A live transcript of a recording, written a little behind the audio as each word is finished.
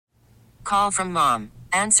call from mom.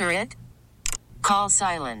 Answer it. Call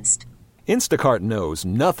silenced. Instacart knows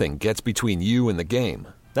nothing gets between you and the game.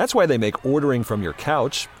 That's why they make ordering from your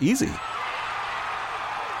couch easy.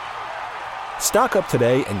 Stock up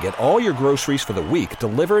today and get all your groceries for the week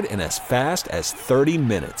delivered in as fast as 30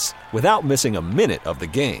 minutes without missing a minute of the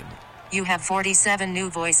game. You have 47 new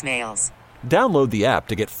voicemails. Download the app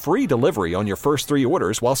to get free delivery on your first 3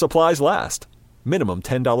 orders while supplies last. Minimum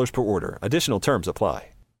 $10 per order. Additional terms apply.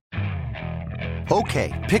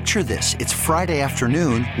 Okay, picture this. It's Friday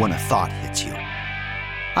afternoon when a thought hits you.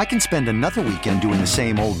 I can spend another weekend doing the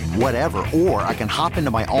same old whatever, or I can hop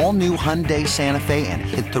into my all-new Hyundai Santa Fe and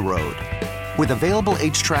hit the road. With available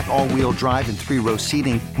H-Track all-wheel drive and 3-row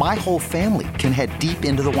seating, my whole family can head deep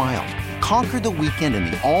into the wild. Conquer the weekend in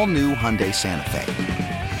the all-new Hyundai Santa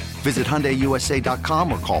Fe. Visit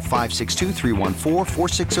HyundaiUSA.com or call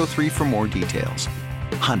 562-314-4603 for more details.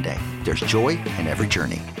 Hyundai, there's joy in every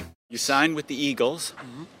journey. You signed with the Eagles.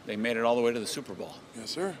 Mm-hmm. They made it all the way to the Super Bowl.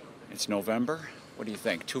 Yes, sir. It's November. What do you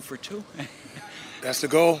think? 2 for 2? That's the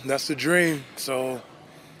goal. That's the dream. So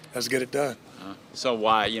let's get it done. So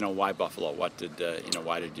why Buffalo? What did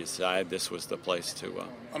why did you decide this was the place to?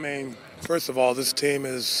 I mean, first of all, this team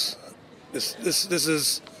is this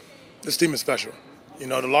team is special. You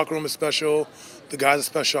know, the locker room is special. The guys are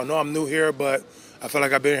special. I know I'm new here, but I feel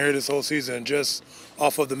like I've been here this whole season, just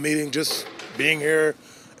off of the meeting, just being here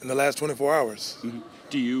in the last 24 hours.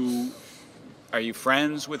 Mm-hmm. Are you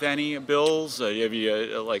friends with any Bills? Have you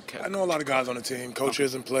I know a lot of guys on the team,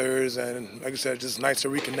 coaches and players, and like I said, just nice to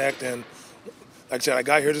reconnect. And like I said, I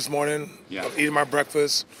got here this morning. Yeah. I'm eating my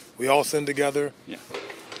breakfast. We all sitting together. Yeah.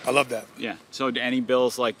 I love that. Yeah. So any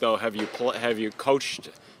Bills have you coached?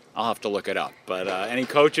 I'll have to look it up. But any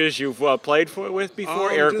coaches you've played with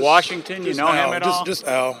before? Eric Washington, you know Al, him at all? Just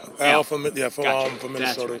Al. Al from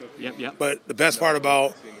Minnesota. Right. Yep. But the best part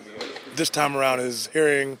about this time around is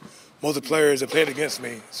hearing most of the players that played against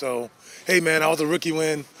me. So, hey, man, I was a rookie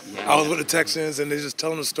when I was with the Texans, and they're just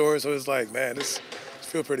telling the story. So it's like, man, this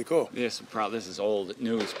feels pretty cool. This is old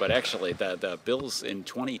news, but actually the Bills in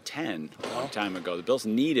 2010, a long time ago, the Bills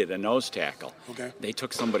needed a nose tackle. Okay. They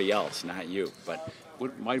took somebody else, not you, but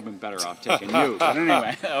might have been better off taking you. But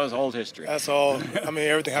anyway, that was old history. That's all. I mean,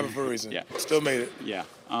 everything happened for a reason. Yeah. Still made it. Yeah.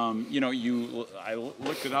 I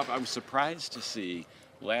looked it up. I was surprised to see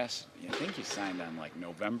I think you signed on like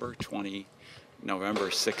November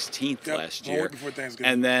 16th last year. Before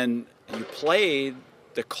Thanksgiving. And then you played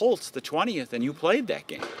the Colts the 20th, and you played that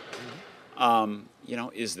game. Mm-hmm.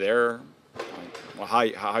 Is there? How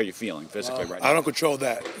are you feeling physically right now? I don't control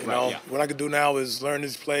that. What I can do now is learn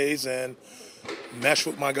these plays and mesh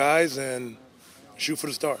with my guys and shoot for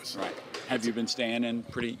the stars. Right. Have you been staying in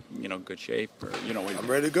pretty, good shape? Or, I'm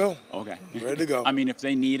ready to go. Okay. I'm ready to go. I mean, if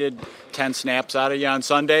they needed 10 snaps out of you on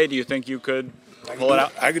Sunday, do you think you could pull it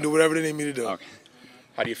out? I can do whatever they need me to do. Okay.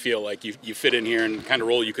 How do you feel like you fit in here and the kind of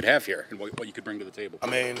role you could have here and what you could bring to the table? I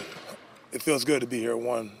mean, it feels good to be here,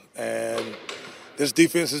 one. And this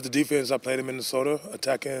defense is the defense I played in Minnesota,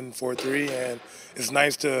 attacking 4-3, and it's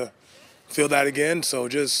nice to feel that again. So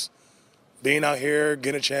just being out here,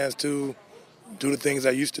 getting a chance to do the things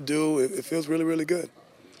I used to do, it feels really, really good.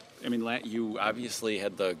 I mean, you obviously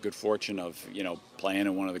had the good fortune of, playing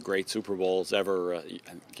in one of the great Super Bowls ever,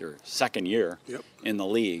 your second year in the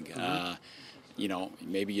league. Mm-hmm.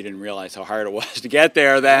 Maybe you didn't realize how hard it was to get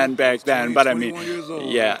there back then. But I mean,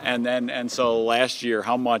 and so last year,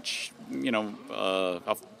 how much,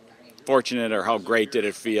 how fortunate or how great did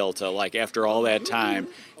it feel to, after all that time,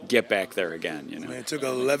 get back there again? I mean, it took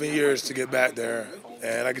 11 years to get back there,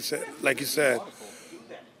 and like you said,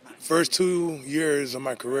 first 2 years of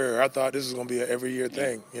my career, I thought this was going to be an every year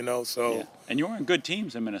thing, so. Yeah. And you were in good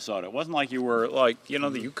teams in Minnesota. It wasn't like you were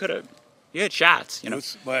you could have. You had shots,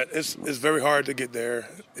 But it's very hard to get there.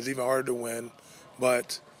 It's even harder to win.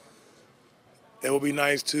 But it will be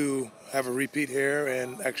nice to have a repeat here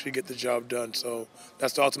and actually get the job done. So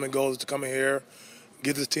that's the ultimate goal, is to come in here,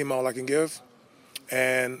 give this team all I can give,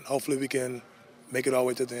 and hopefully we can make it all the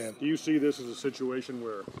way to the end. Do you see this as a situation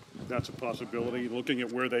where that's a possibility, looking at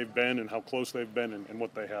where they've been and how close they've been and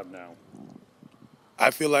what they have now?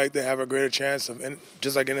 I feel like they have a greater chance of,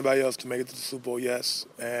 just like anybody else, to make it to the Super Bowl, yes.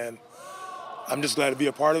 And I'm just glad to be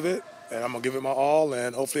a part of it, and I'm going to give it my all,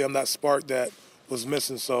 and hopefully I'm that spark that was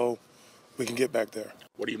missing so we can get back there.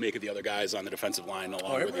 What do you make of the other guys on the defensive line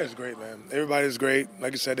along with you? Everybody's great, man. Everybody's great.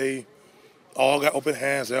 Like I said, they all got open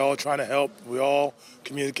hands. They're all trying to help. We're all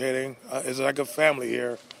communicating. It's like a family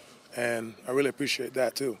here, and I really appreciate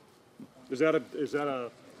that too. Is that a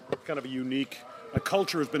kind of a unique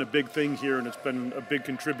culture has been a big thing here, and it's been a big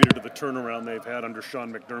contributor to the turnaround they've had under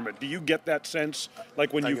Sean McDermott. Do you get that sense,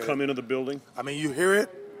 like when you come into the building? I mean, you hear it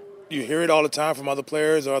all the time from other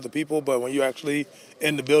players or other people, but when you actually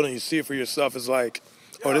in the building, you see it for yourself. It's like,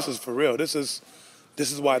 oh, this is for real. This is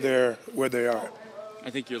why they're where they are. I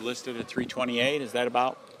think you're listed at 328. Is that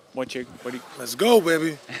about what you? Let's go,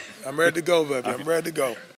 baby. I'm ready to go, baby. I'm ready to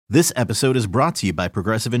go. This episode is brought to you by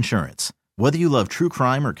Progressive Insurance. Whether you love true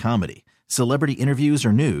crime or comedy, celebrity interviews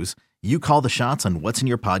or news, you call the shots on what's in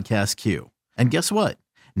your podcast queue. And guess what?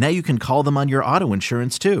 Now you can call them on your auto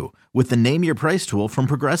insurance too with the Name Your Price tool from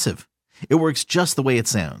Progressive. It works just the way it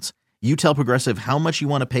sounds. You tell Progressive how much you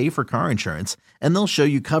want to pay for car insurance, and they'll show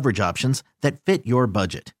you coverage options that fit your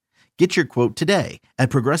budget. Get your quote today at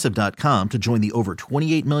Progressive.com to join the over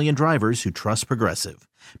 28 million drivers who trust Progressive.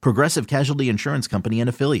 Progressive Casualty Insurance Company and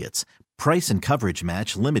Affiliates. Price and coverage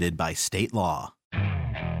match limited by state law.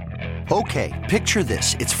 Okay, picture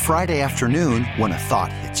this. It's Friday afternoon when a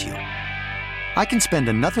thought hits you. I can spend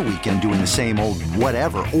another weekend doing the same old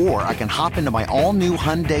whatever, or I can hop into my all-new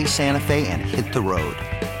Hyundai Santa Fe and hit the road.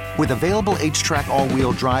 With available H-Track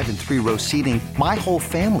all-wheel drive and 3-row seating, my whole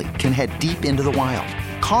family can head deep into the wild.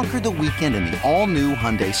 Conquer the weekend in the all-new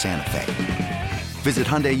Hyundai Santa Fe. Visit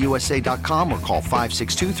HyundaiUSA.com or call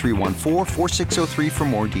 562-314-4603 for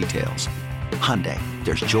more details. Hyundai,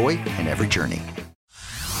 there's joy in every journey.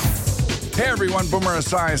 Hey everyone, Boomer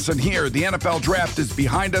Esiason here. The NFL Draft is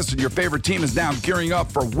behind us and your favorite team is now gearing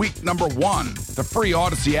up for week number 1. The free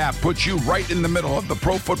Odyssey app puts you right in the middle of the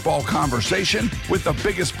pro football conversation with the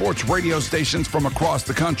biggest sports radio stations from across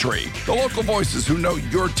the country. The local voices who know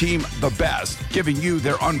your team the best, giving you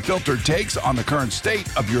their unfiltered takes on the current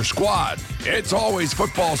state of your squad. It's always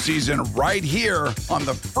football season right here on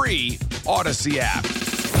the free Odyssey app.